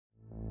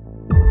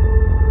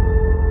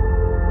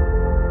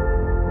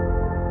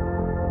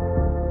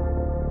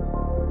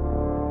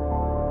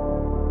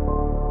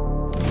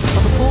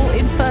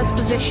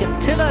position.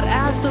 Tiller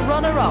as the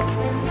runner-up.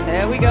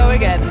 There we go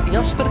again.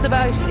 Jasper de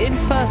Buist in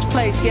first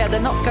place. Yeah, they're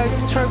not going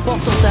to throw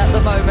bottles at the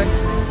moment.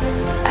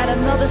 And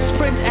another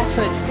sprint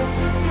effort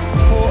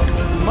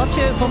for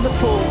Mathieu van der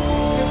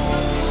Poel.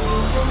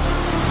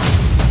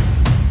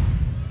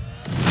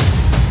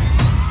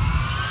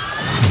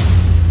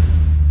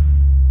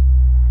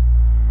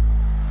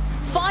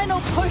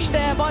 Push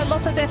there by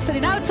Lotto Destiny.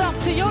 Now it's up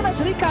to Jonas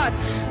Ricard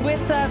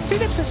with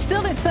Philipsen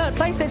still in third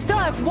place. They still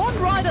have one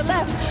rider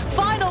left.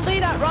 Final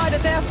lead-out rider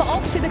there for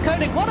Opposite the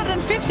Koenig.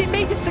 150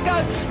 meters to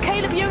go.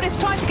 Caleb Ewan is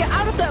trying to get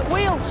out of that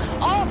wheel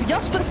of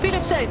Jasper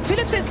Philipsen.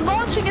 Philipsen is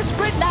launching a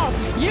sprint now.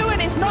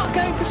 Ewan is not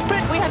going to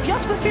sprint. We have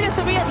Jasper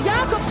Philipsen. We have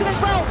Jacobsen as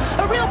well.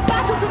 A real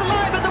battle to the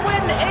line, but the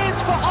win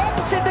is for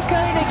Opposite the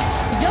Koenig.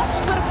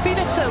 Jasper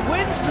Philipsen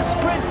wins the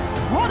sprint.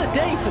 What a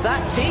day for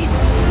that team.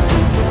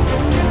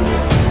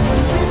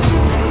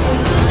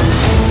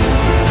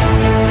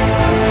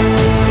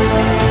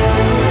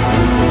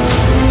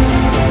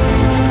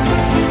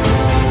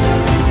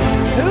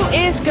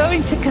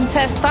 Going to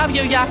contest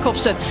Fabio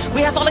Jacobsen.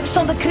 We have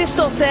Alexander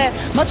Kristoff there.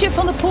 Mathieu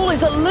van der Poel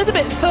is a little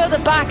bit further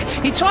back.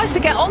 He tries to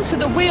get onto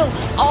the wheel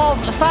of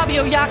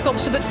Fabio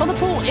Jacobsen, but van der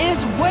Poel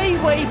is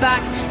way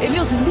back.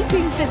 Emils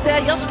Liepins is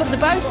there, Jasper de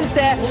Buist is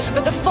there,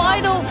 but the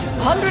final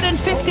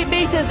 150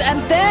 meters,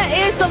 and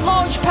there is the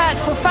launch pad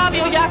for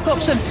Fabio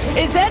Jacobsen.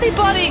 Is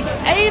anybody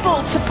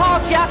able to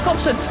pass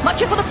Jacobsen?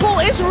 Mathieu van der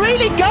Poel is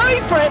really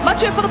going for it.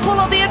 Mathieu van der Poel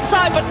on the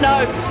inside, but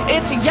no,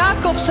 it's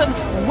Jacobsen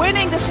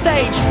winning the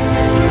stage.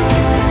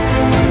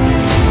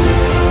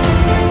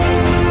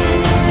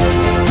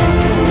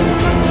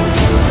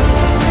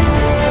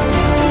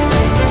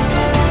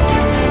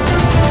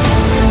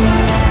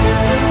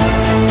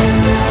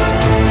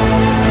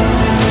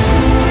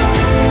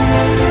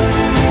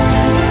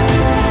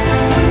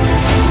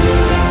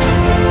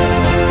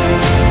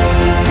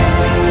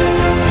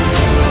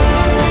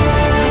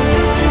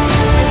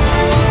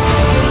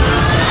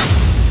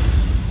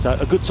 So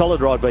a good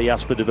solid ride by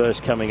Jasper de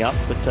Buist coming up,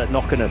 but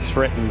not going to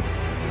threaten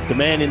the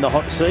man in the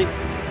hot seat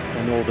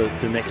and all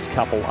the next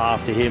couple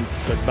after him.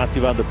 But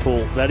Mathieu van der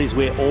Poel, that is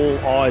where all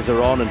eyes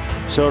are on, and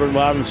Søren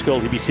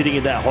Wardenskjold, he'll be sitting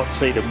in that hot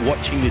seat and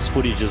watching this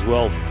footage as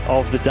well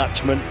of the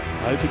Dutchman,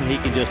 hoping he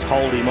can just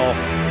hold him off.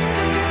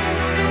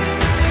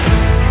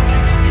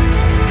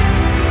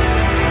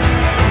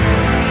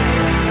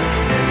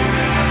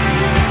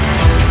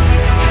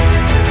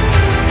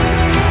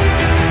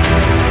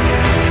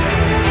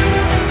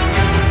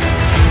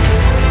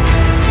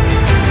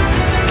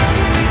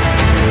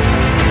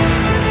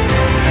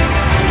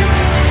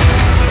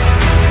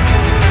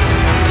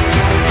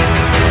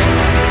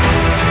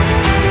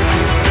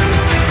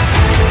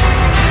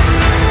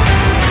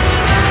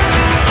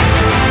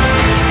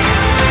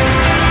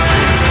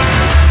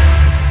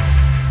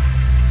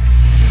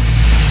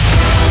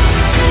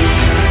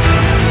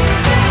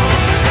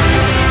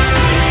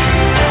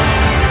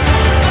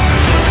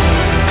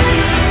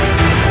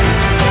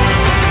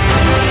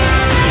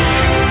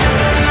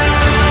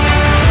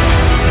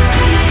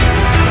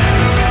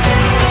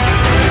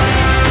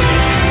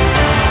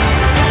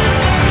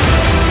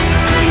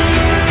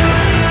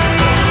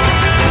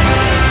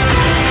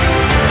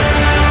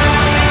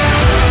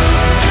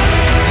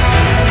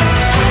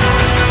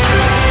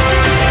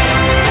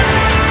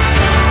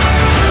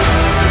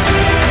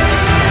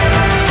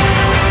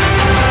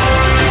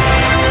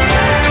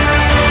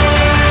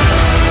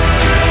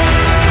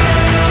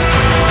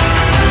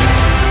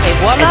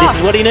 And this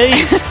is what he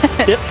needs.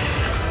 Yep.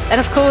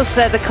 And of course,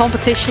 the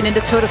competition in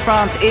the Tour de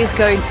France is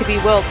going to be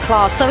world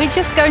class. So he's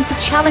just going to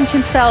challenge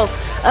himself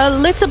a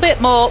little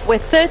bit more. We're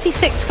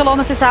 36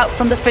 kilometers out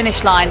from the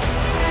finish line.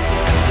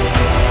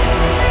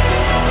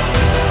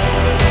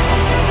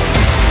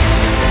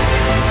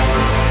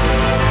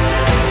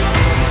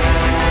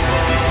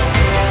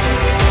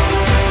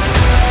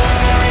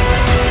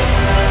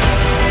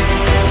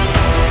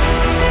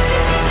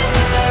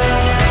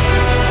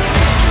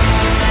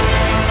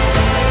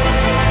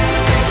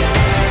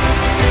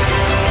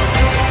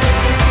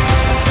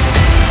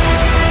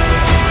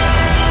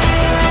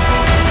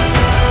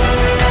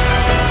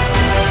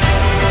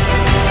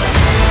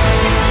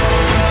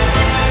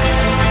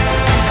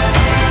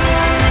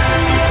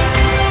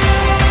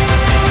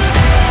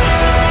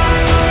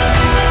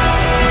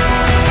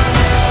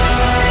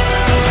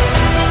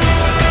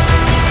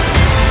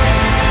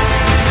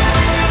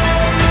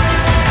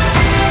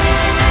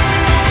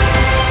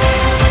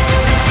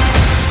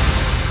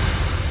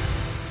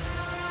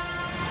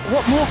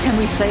 What more can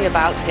we say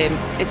about him?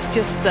 It's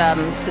just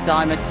Mr.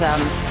 Diamond's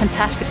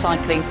fantastic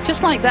cycling.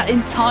 Just like that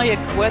entire,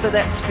 whether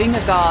that's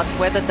Vingegaard,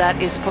 whether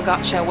that is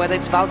Pogacar, whether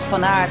it's Wout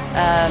van Aert,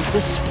 the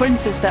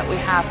sprinters that we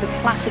have, the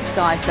classics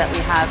guys that we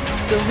have,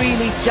 the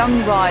really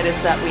young riders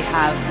that we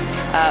have,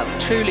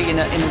 truly in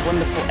a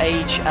wonderful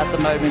age at the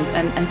moment.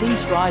 And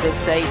these riders,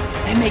 they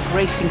make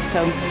racing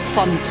so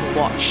fun to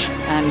watch,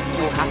 and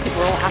we're all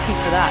happy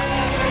for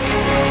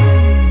that.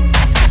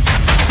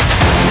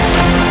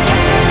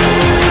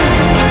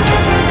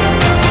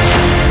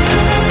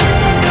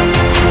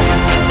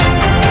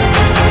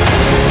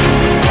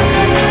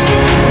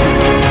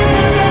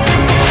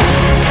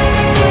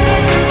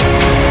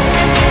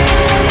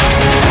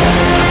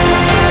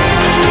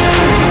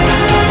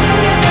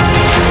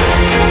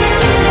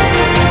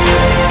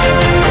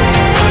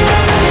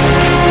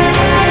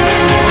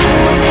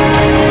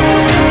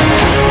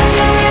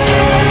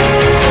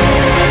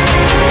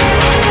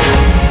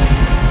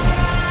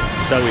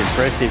 so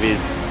impressive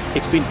is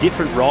it's been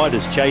different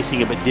riders chasing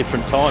him at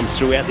different times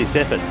throughout this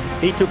effort.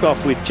 He took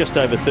off with just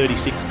over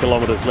 36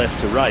 kilometres left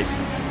to race.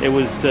 There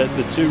was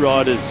the two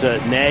riders,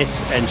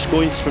 Nas and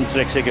Schoins from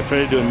Trek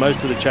Segafredo, doing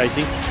most of the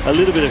chasing. A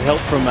little bit of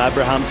help from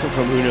Abrahamsen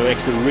from Uno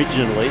X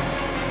originally.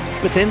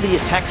 But then the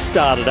attack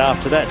started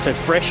after that. So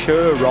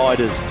fresher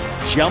riders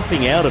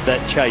jumping out of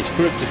that chase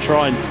group to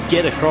try and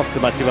get across to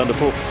Mathieu van der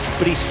Poel.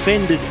 But he's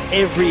fended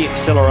every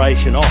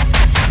acceleration off.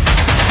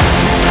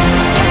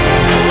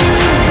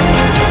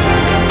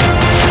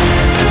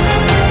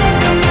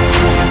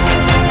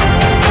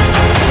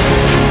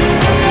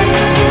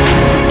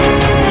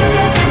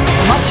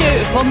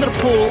 Van der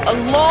Poel,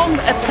 a long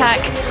attack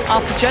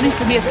after Gianni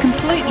Vermeers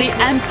completely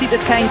emptied the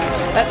tank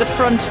at the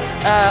front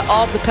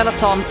of the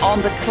peloton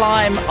on the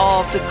climb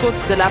of the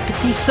Côte de la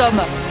Petite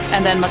Somme.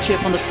 And then Mathieu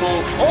van der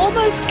Poel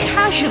almost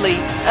casually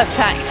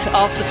attacked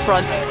off the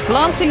front,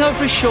 glancing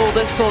over his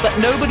shoulder, saw that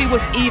nobody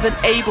was even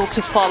able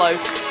to follow.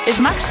 His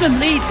maximum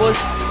lead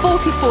was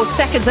 44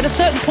 seconds. At a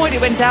certain point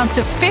it went down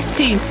to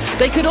 15.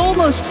 They could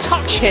almost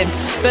touch him,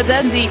 but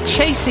then the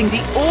chasing,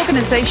 the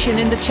organisation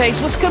in the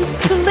chase was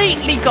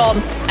completely gone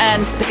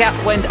and the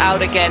gap went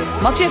out again.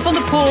 Mathieu van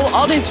der Poel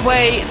on his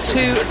way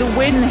to the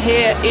win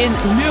here in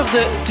Mur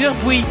de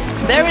Durbuy.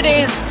 There it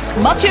is,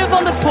 Mathieu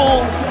van der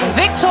Poel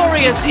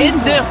victorious in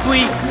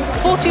Durbuy,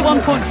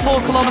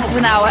 41.4 kilometers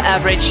an hour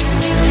average.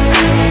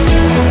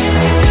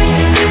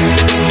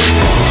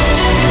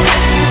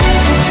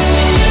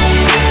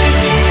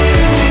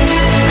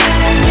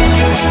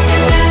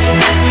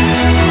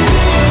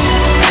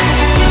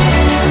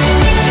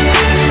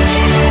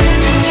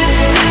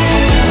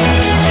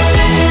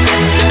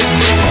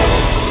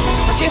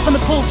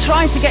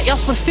 Trying to get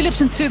Jasper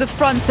Philipsen to the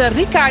front.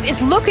 Ricard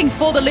is looking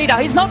for the leader.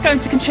 He's not going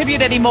to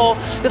contribute anymore.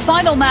 The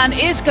final man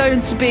is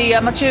going to be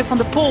Mathieu van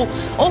der Poel.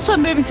 Also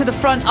moving to the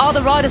front are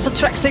the riders of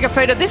Trek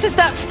Segafredo. This is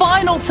that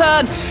final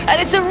turn,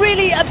 and it's a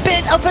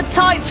bit of a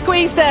tight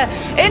squeeze there.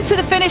 Into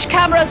the finish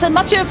cameras, and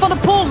Mathieu van der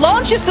Poel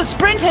launches the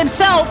sprint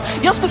himself.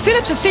 Jasper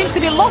Philipsen seems to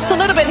be lost a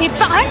little bit. He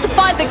has to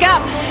find the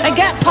gap and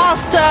get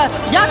past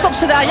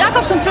Jacobsen there.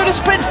 Jacobsen through the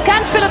sprint.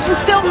 Can Philipsen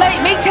still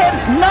meet him?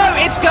 No,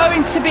 it's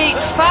going to be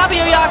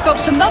Fabio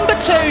Jacobsen, number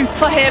 2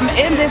 for him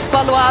in this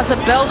Baloise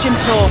Belgium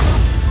Tour.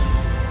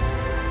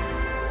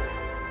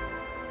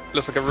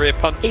 Looks like a rear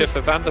puncture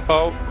for Van der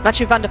Poel.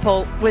 Mathieu van der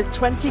Poel with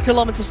 20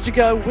 kilometres to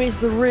go with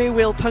the rear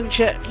wheel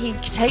puncture. He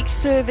takes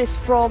service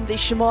from the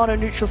Shimano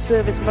neutral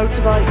service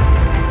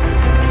motorbike.